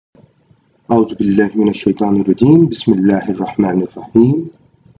أعوذ بالله من الشيطان الرجيم بسم الله الرحمن الرحيم.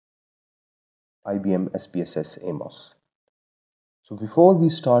 IBM SPSS AMOS. So before we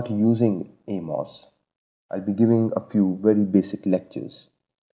start using AMOS, I'll be giving a few very basic lectures,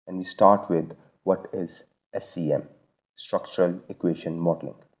 and we start with what is SEM, Structural Equation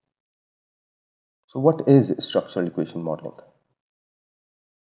Modeling. So what is Structural Equation Modeling?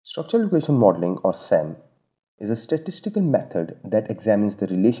 Structural Equation Modeling, or SEM, is a statistical method that examines the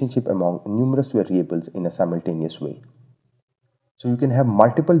relationship among numerous variables in a simultaneous way. So you can have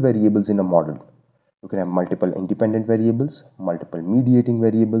multiple variables in a model. You can have multiple independent variables, multiple mediating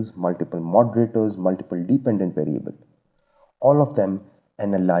variables, multiple moderators, multiple dependent variables, all of them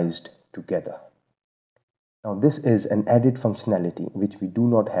analyzed together. Now this is an added functionality which we do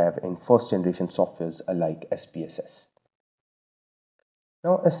not have in first generation softwares like SPSS.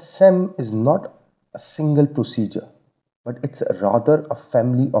 Now a SEM is not a single procedure, but it's rather a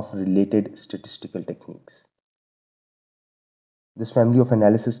family of related statistical techniques. This family of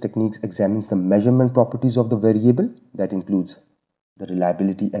analysis techniques examines the measurement properties of the variable, that includes the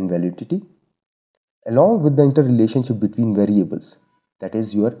reliability and validity, along with the interrelationship between variables, that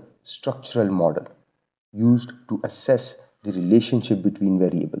is your structural model, used to assess the relationship between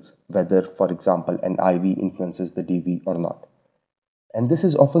variables, whether, for example, an IV influences the DV or not. And this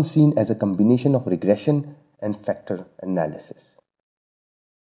is often seen as a combination of regression and factor analysis.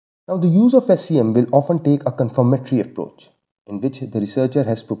 Now, the use of SEM will often take a confirmatory approach, in which the researcher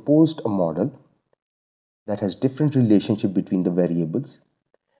has proposed a model that has different relationship between the variables,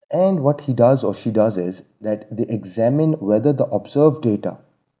 and what he does or she does is that they examine whether the observed data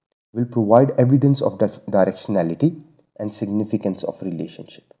will provide evidence of directionality and significance of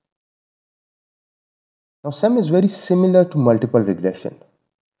relationship. Now SEM is very similar to multiple regression,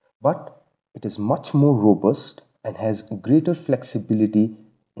 but it is much more robust and has greater flexibility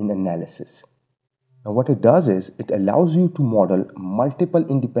in analysis. Now what it does is it allows you to model multiple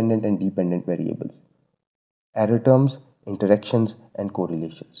independent and dependent variables, error terms, interactions, and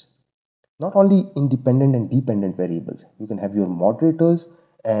correlations. Not only independent and dependent variables, you can have your moderators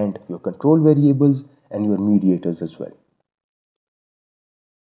and your control variables and your mediators as well.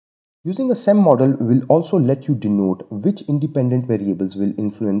 Using a SEM model will also let you denote which independent variables will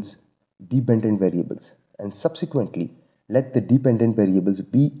influence dependent variables, and subsequently let the dependent variables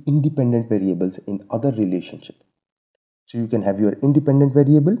be independent variables in other relationship. So you can have your independent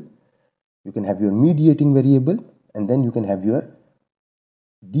variable, you can have your mediating variable, and then you can have your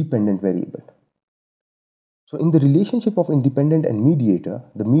dependent variable. So in the relationship of independent and mediator,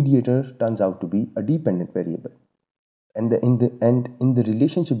 the mediator turns out to be a dependent variable. And in the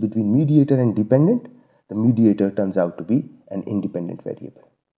relationship between mediator and dependent, the mediator turns out to be an independent variable.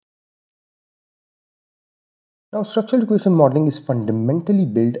 Now, structural equation modeling is fundamentally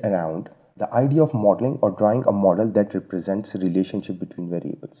built around the idea of modeling or drawing a model that represents a relationship between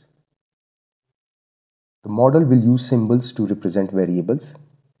variables. The model will use symbols to represent variables,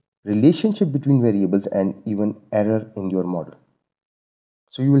 relationship between variables, and even error in your model.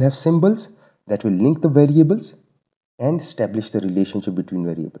 So you will have symbols that will link the variables and establish the relationship between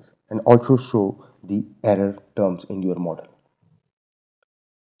variables, and also show the error terms in your model.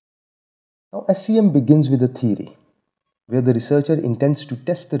 Now SEM begins with a theory where the researcher intends to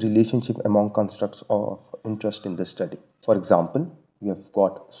test the relationship among constructs of interest in the study. For example, you have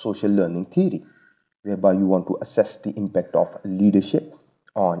got social learning theory, whereby you want to assess the impact of leadership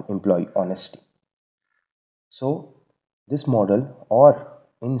on employee honesty. So this model, or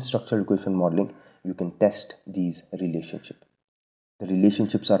in structural equation modeling, you can test these relationships. The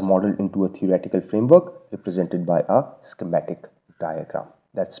relationships are modeled into a theoretical framework represented by a schematic diagram.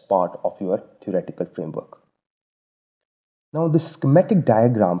 That's part of your theoretical framework. Now, the schematic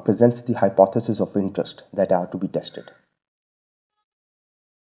diagram presents the hypotheses of interest that are to be tested.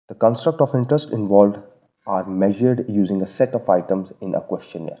 The construct of interest involved are measured using a set of items in a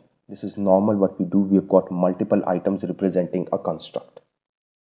questionnaire. This is normal what we do. We have got multiple items representing a construct.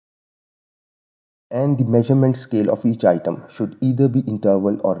 And the measurement scale of each item should either be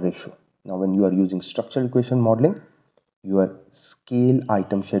interval or ratio. Now, when you are using structural equation modeling, your scale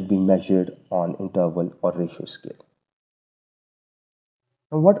item should be measured on interval or ratio scale.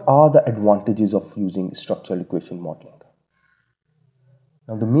 Now, what are the advantages of using structural equation modeling?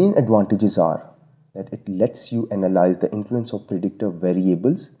 Now, the main advantages are that it lets you analyze the influence of predictor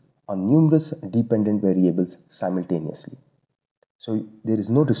variables on numerous dependent variables simultaneously. So there is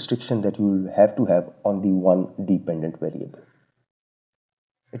no restriction that you will have to have only one dependent variable.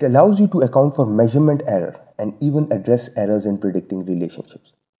 It allows you to account for measurement error and even address errors in predicting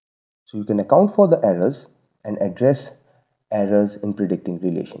relationships. So you can account for the errors and address errors in predicting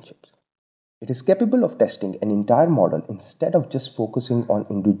relationships. It is capable of testing an entire model instead of just focusing on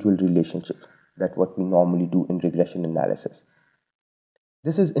individual relationships. That's what we normally do in regression analysis.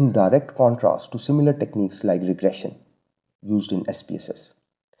 This is in direct contrast to similar techniques like regression used in SPSS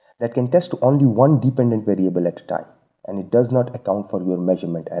that can test only one dependent variable at a time, and it does not account for your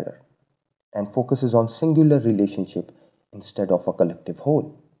measurement error and focuses on singular relationship instead of a collective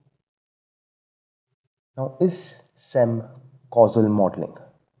whole. Now, is SEM causal modeling?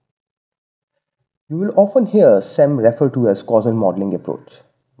 You will often hear SEM referred to as causal modeling approach.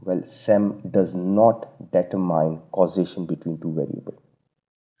 Well, SEM does not determine causation between two variables.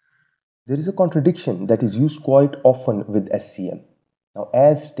 There is a contradiction that is used quite often with SCM. Now,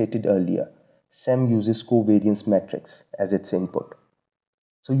 as stated earlier, SEM uses covariance matrix as its input.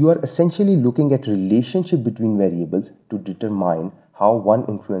 So you are essentially looking at relationship between variables to determine how one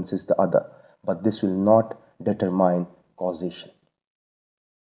influences the other, but this will not determine causation.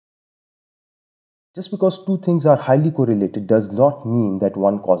 Just because two things are highly correlated does not mean that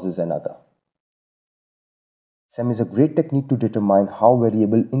one causes another. SEM is a great technique to determine how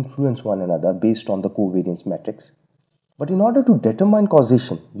variables influence one another based on the covariance matrix. But in order to determine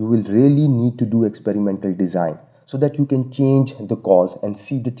causation, you will really need to do experimental design so that you can change the cause and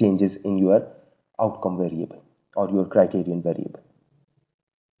see the changes in your outcome variable or your criterion variable.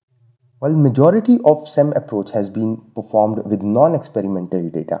 While majority of SEM approach has been performed with non-experimental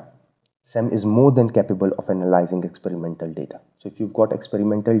data, SEM is more than capable of analyzing experimental data. So if you've got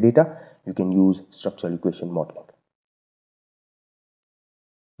experimental data, you can use structural equation modeling.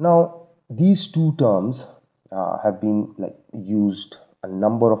 Now, these two terms have been used a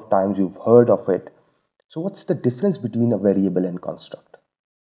number of times. You've heard of it. So what's the difference between a variable and construct?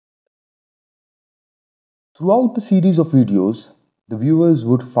 Throughout the series of videos, the viewers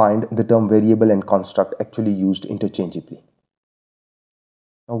would find the term variable and construct actually used interchangeably.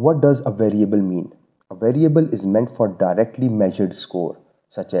 Now, what does a variable mean? A variable is meant for directly measured score,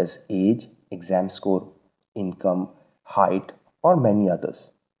 such as age, exam score, income, height, or many others.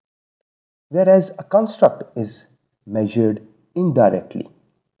 Whereas a construct is measured indirectly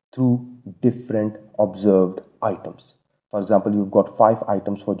through different observed items. For example, you've got 5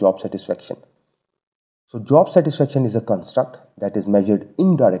 items for job satisfaction. So job satisfaction is a construct that is measured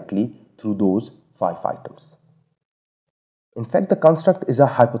indirectly through those 5 items. In fact, the construct is a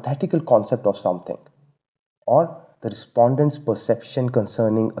hypothetical concept of something or the respondent's perception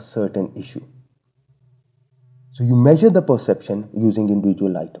concerning a certain issue. So you measure the perception using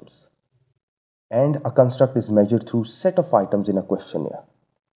individual items. And a construct is measured through set of items in a questionnaire.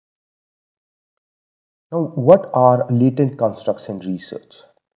 Now, what are latent constructs in research?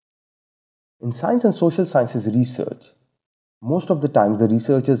 In science and social sciences research, most of the times the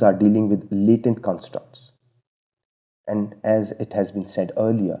researchers are dealing with latent constructs. And as it has been said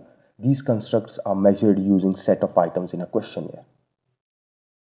earlier, these constructs are measured using set of items in a questionnaire.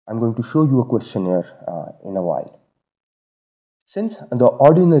 I'm going to show you a questionnaire in a while. Since the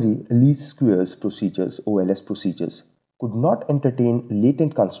ordinary least squares procedures, OLS procedures, could not entertain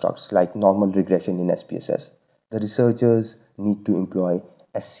latent constructs like normal regression in SPSS, the researchers need to employ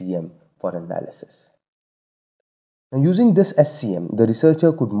SCM for analysis. Now, using this SCM, the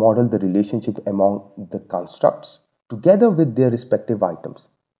researcher could model the relationship among the constructs together with their respective items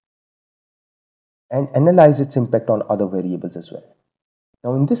and analyze its impact on other variables as well.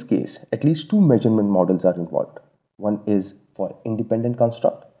 Now, in this case, at least 2 measurement models are involved. One is for independent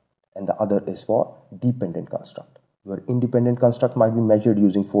construct and the other is for dependent construct. Your independent construct might be measured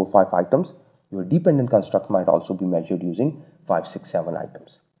using 4 or 5 items. Your dependent construct might also be measured using 5, 6, 7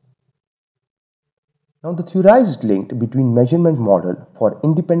 items. Now, the theorized link between measurement model for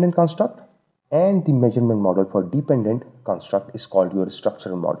independent construct and the measurement model for dependent construct is called your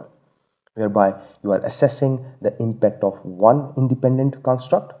structural model, whereby you are assessing the impact of one independent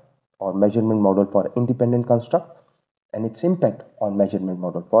construct or measurement model for independent construct and its impact on measurement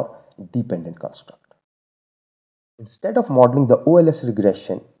model for dependent construct. Instead of modeling the OLS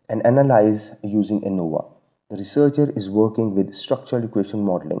regression and analyze using ANOVA, the researcher is working with structural equation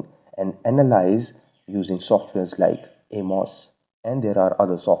modeling and analyze using softwares like AMOS, and there are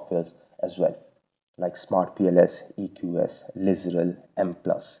other softwares as well like SmartPLS, EQS, Lizrel, M+.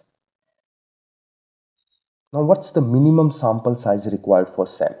 Now, what's the minimum sample size required for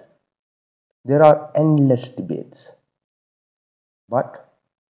SEM? There are endless debates, but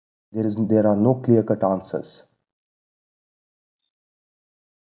there are no clear-cut answers.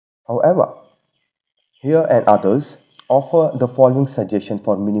 However, here and others offer the following suggestion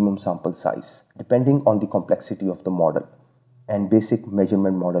for minimum sample size depending on the complexity of the model and basic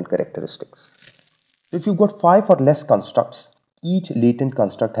measurement model characteristics. If you've got 5 or less constructs, each latent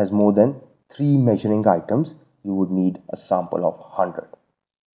construct has more than 3 measuring items, you would need a sample of 100.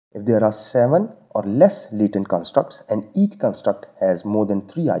 If there are 7 or less latent constructs and each construct has more than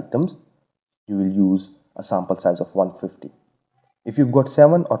 3 items, you will use a sample size of 150. If you've got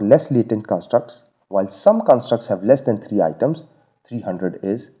 7 or less latent constructs, while some constructs have less than 3 items, 300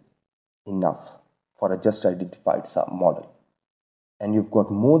 is enough for a just identified sum model. And you've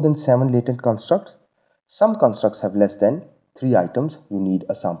got more than 7 latent constructs, some constructs have less than 3 items, you need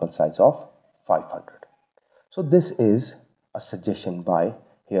a sample size of 500. So this is a suggestion by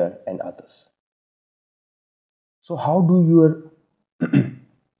here and others. So how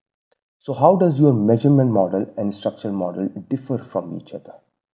does your measurement model and structural model differ from each other?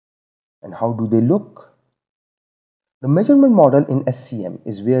 And how do they look? The measurement model in SCM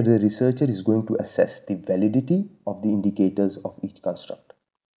is where the researcher is going to assess the validity of the indicators of each construct.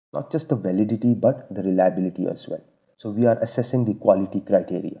 Not just the validity, but the reliability as well. So we are assessing the quality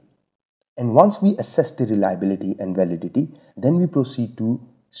criteria. And once we assess the reliability and validity, then we proceed to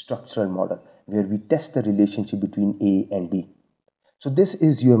structural model, where we test the relationship between A and B. So this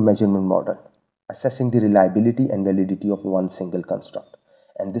is your measurement model, assessing the reliability and validity of one single construct.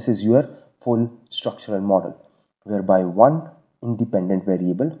 And this is your full structural model, whereby one independent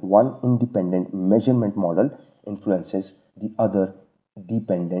variable, one independent measurement model influences the other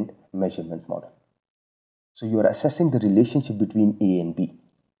dependent measurement model. So you are assessing the relationship between A and B.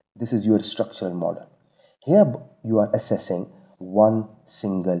 This is your structural model. Here you are assessing one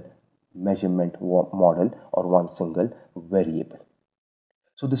single measurement model or one single variable.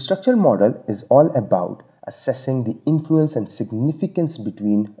 So the structural model is all about assessing the influence and significance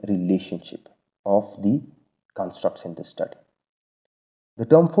between relationship of the constructs in the study. The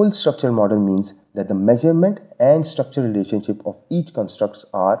term full structural model means that the measurement and structural relationship of each constructs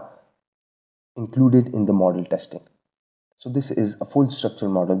are included in the model testing. So this is a full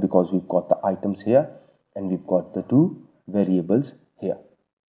structural model because we've got the items here and we've got the 2 variables here.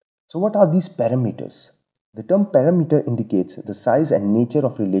 So what are these parameters? The term parameter indicates the size and nature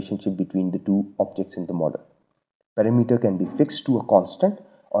of relationship between the 2 objects in the model. Parameter can be fixed to a constant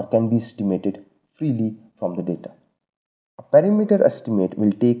or can be estimated freely from the data. A parameter estimate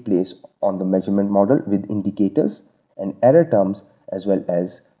will take place on the measurement model with indicators and error terms as well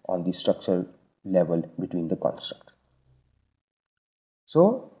as on the structural level between the construct.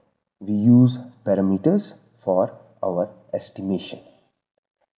 So we use parameters for our estimation.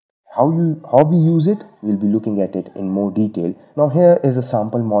 How we use it, we'll be looking at it in more detail. Now here is a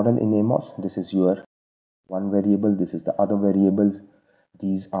sample model in AMOS. This is your one variable, this is the other variables.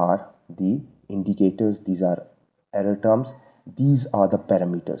 These are the indicators, these are error terms, these are the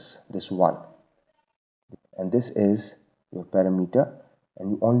parameters, this one. And this is your parameter,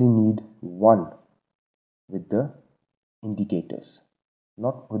 and you only need one with the indicators.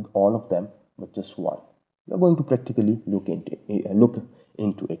 Not with all of them, but just one. We are going to practically look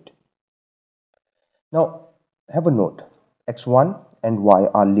into it. Now, have a note. X1 and Y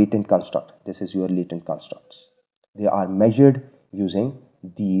are latent construct. This is your latent constructs. They are measured using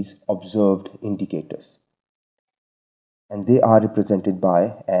these observed indicators. And they are represented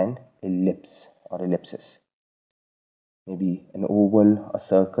by an ellipse or ellipsis. Maybe an oval, a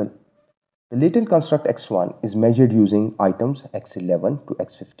circle. The latent construct x1 is measured using items x11 to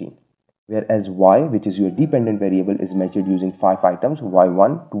x15, whereas y, which is your dependent variable, is measured using 5 items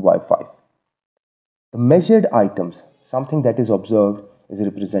y1 to y5. The measured items, something that is observed, is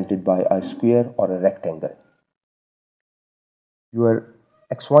represented by a square or a rectangle. Your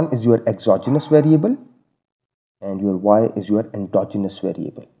x1 is your exogenous variable and your y is your endogenous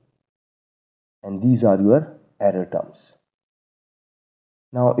variable. And these are your error terms.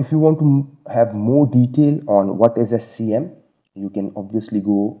 Now, if you want to have more detail on what is SCM, you can obviously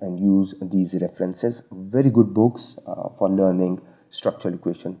go and use these references. Very good books for learning structural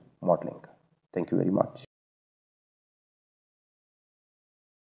equation modeling. Thank you very much.